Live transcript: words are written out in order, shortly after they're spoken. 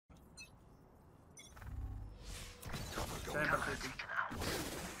Chamber city.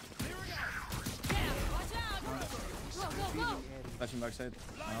 Flashing backside.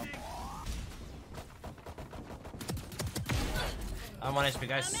 No. I'm on HP,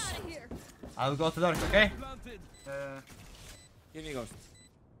 guys. I'll go to Derke, okay? Give me ghost.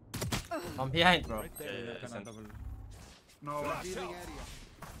 I'm behind, bro. No one.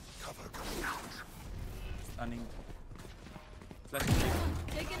 Stunning. Flashing.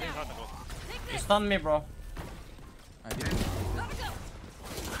 You stunned me, bro. I didn't.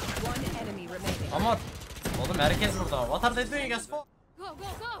 One enemy remaining. Ama oğlum herkes burada. What are they doing, guys? Go, go,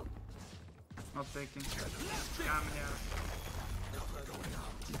 go. Not taking. Scam here.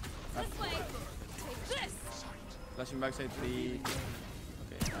 This way. Take this. Flashing backside 3.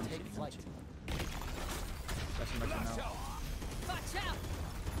 Okay, I'm cheating. Flashing backside now. Watch out.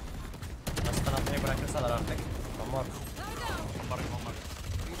 Aslan atmayı bırakırsalar artık. Tamam.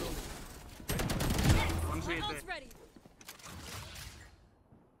 One CT. Ult's ready.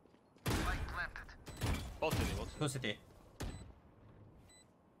 Both city, both Two city.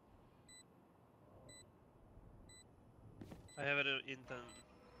 I have it in TenZ.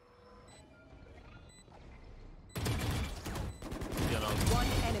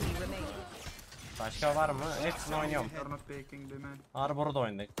 One enemy remaining. Başka var mı? Hepsini oynuyorum. You're not taking the man. Arbor'u da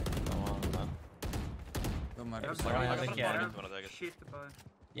oynadık. Tamam lan. Don't matter. Yep. Sorry, I think yeah. Shit, but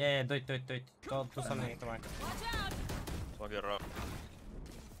Yeah, do it. Go do something to mark. Watch out. Swagger up.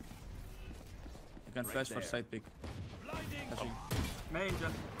 You can flash for side pick. Flashing. main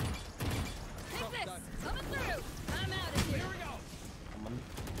just. Take this. Coming through. I'm out of here.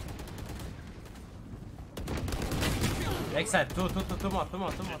 Backside, two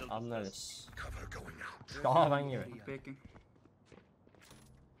more. Anlarız. Daha ben gibi. Peeking.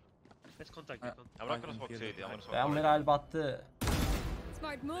 Let's contact it. I'm not gonna smoke city, I'm gonna smoke. Ben bir hal battı.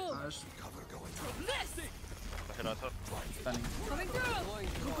 Smart move. Nice. Take this. Flashing out top. Stunning. Coming through.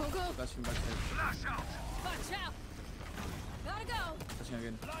 Go, go, go. Flashing backside. Watch out. Gotta go. Flashing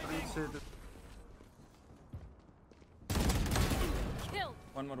again. CT. Kill.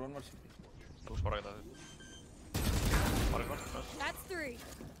 One more city. Push for it. That's 3.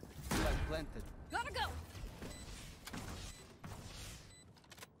 Planted. Gotta go.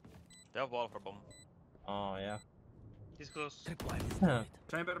 They have wall for bomb. Oh yeah. He's close.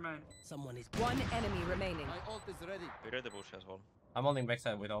 Chamber main. Someone is. One enemy remaining. My ult is ready. We read the bush as well. I'm holding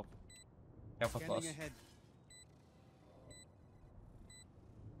backside with hope. Careful close. Scanning ahead.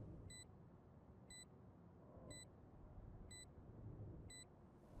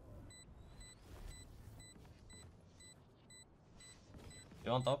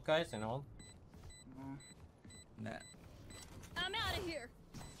 You want top, guys? Anyone? No. Nah. I'm out of here.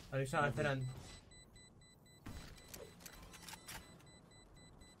 Are you trying to end?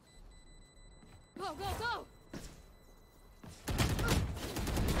 Go, go, go.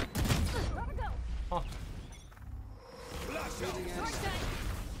 Gotta go. Oh. Right side.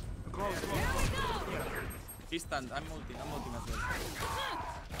 Close. There we go. He's stunned. I'm ulting as well.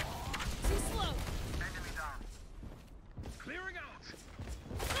 Too slow.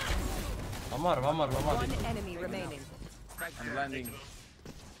 One more. One enemy remaining. I'm landing.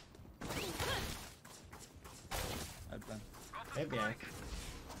 I plan. Maybe I.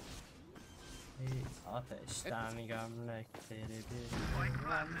 Ateşten gömlekleri bir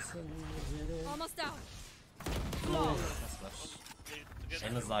Almost out.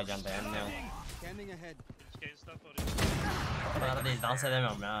 en hızlı ajan beğen Neon. Scanning ahead. O kadar değil, dans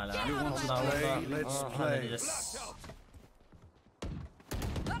edemiyorum ya hala. Let's play.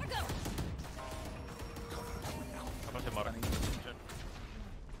 Gotta go.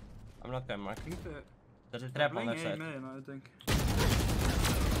 I'm not going mark. I think the There's a trap on playing their A side. main, I think. Go,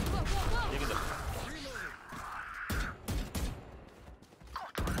 go, go.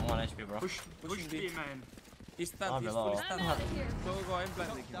 I'm on HP, bro. Push B main. He's stunned. Abi He's la. fully I'm stunned. out of here. Go. I'm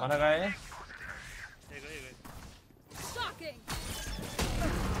blinding him. Bana gayet. Here you go. Shocking.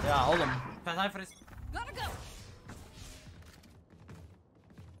 Ya oğlum. Cypher is. Gotta go.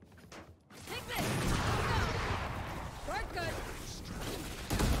 Take this. Gotta go. Work good.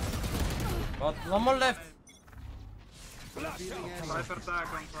 Got one more left. Cypher tag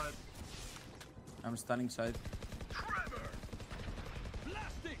on side. I'm stunning side.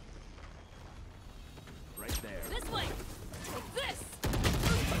 Right there. This way. Take this.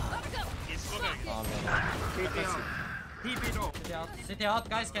 Gotta go. He's smoking. Abi. TP out. TP no. City out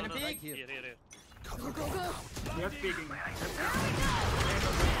guys, can you peek? Here. Go, go, go. Yes, peeking.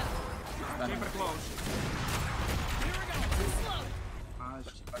 Stunning. Chamber close. Too slow.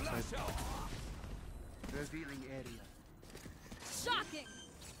 Nice. Revealing area. Shocking.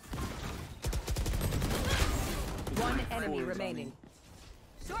 One One enemy remaining.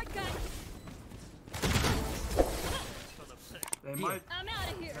 Shortcut. They might I'm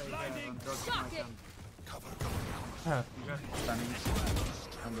out of here. take Blinding. Derke Shocking. Stunning.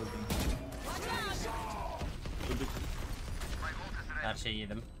 I'm looking. Watch out. Her şeyi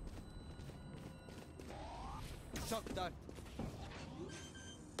yedim. Shock dart.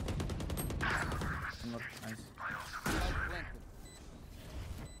 Nice. Spike planted.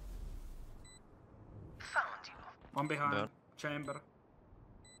 one behind There. chamber.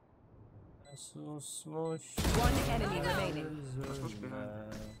 Susmuş. One enemy remaining. Push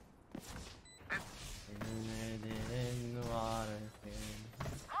behind. Ümidin var ki.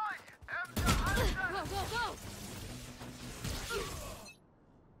 Go, go, go.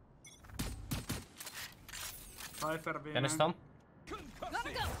 Cypher Can I behind. stun? Gotta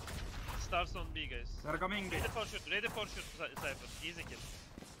go. Stars on B, guys. They're coming B. Ready for shoot, Cypher. Easy kill.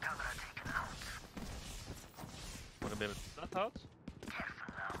 Wanna be Not out.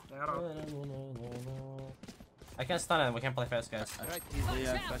 They are out. I can stun and we can play fast, guys. Right here.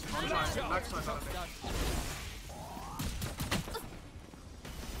 Yeah, flash. One side, back side are they. Dart.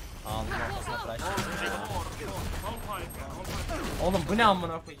 Aldım ortasına flash. Hold Cypher, hold Cypher. Oğlum bu ne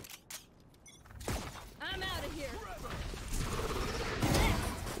amına koyayım? I'm out of here.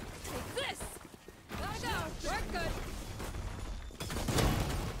 Take this. Gotta go. Work good.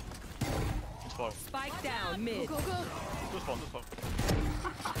 It's far. Spike down mid. Go, go, go. Two spawn.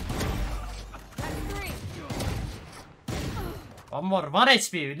 That's three. One more. 1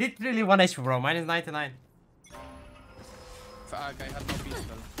 HP. Literally 1 HP bro. Minus 99. Fuck, I had no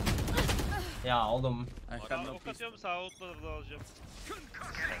pistol. Ya oğlum. I had Sağ no ok pistol. atıyorum, sağ outları da alacağım.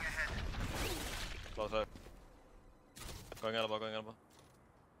 Close. Going elbow. Going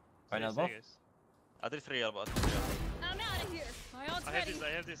Say, elbow? guys. I did 3 elbow. I'm out of here. My ult's I have ready. this,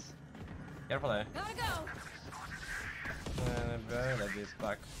 I have this. Careful there. Gotta go. Böyle bir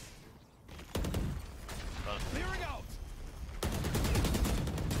bak.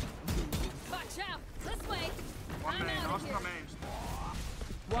 Watch out. This way. One I'm main, out of Astra here. main.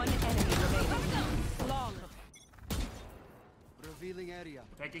 One enemy remaining. Gotta go. Long. Revealing area.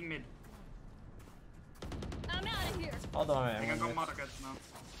 Taking mid. I'm out of here. O da They can go var. market now.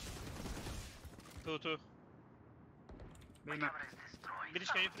 2. B map. Bridge,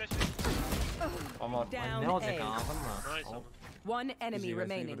 can you flash me? Ama Down ne olacak A. anladın mı? Nice. Oh, One enemy Easy, guys,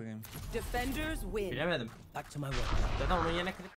 remaining. good game. Defenders win. bilemedim. Back to my work. Zaten onun yerine klip